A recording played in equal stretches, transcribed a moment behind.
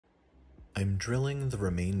I'm drilling the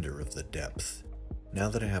remainder of the depth now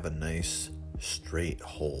that I have a nice, straight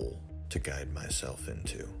hole to guide myself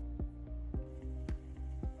into.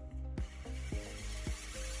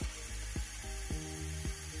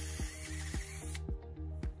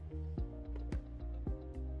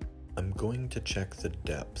 I'm going to check the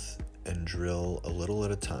depth and drill a little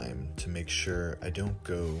at a time to make sure I don't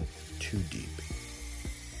go too deep.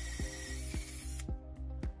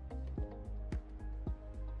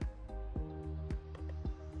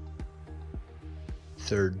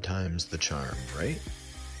 Third time's the charm, right?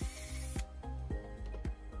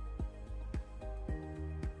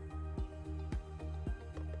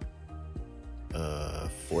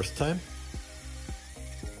 Fourth time?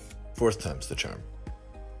 Fourth time's the charm.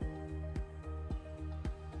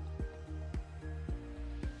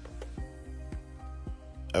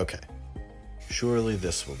 Okay, surely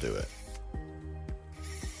this will do it.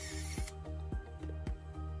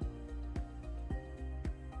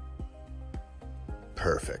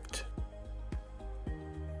 Perfect.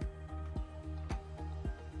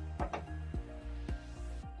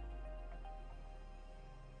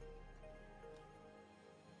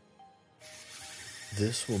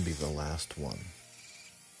 This will be the last one.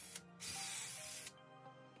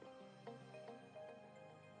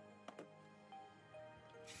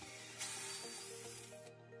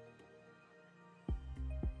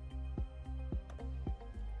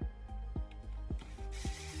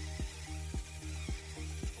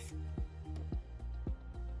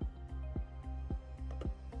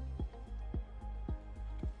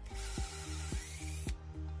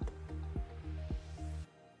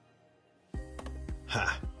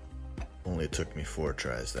 Ha! Only took me 4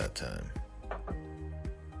 tries that time.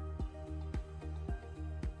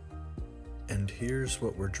 And here's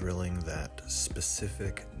what we're drilling that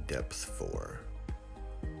specific depth for.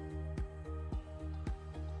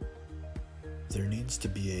 There needs to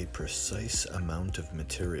be a precise amount of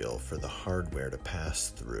material for the hardware to pass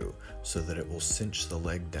through so that it will cinch the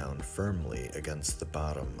leg down firmly against the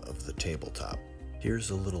bottom of the tabletop.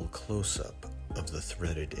 Here's a little close-up of the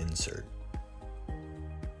threaded insert.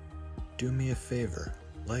 Do me a favor,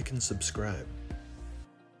 like and subscribe.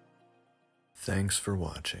 Thanks for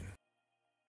watching.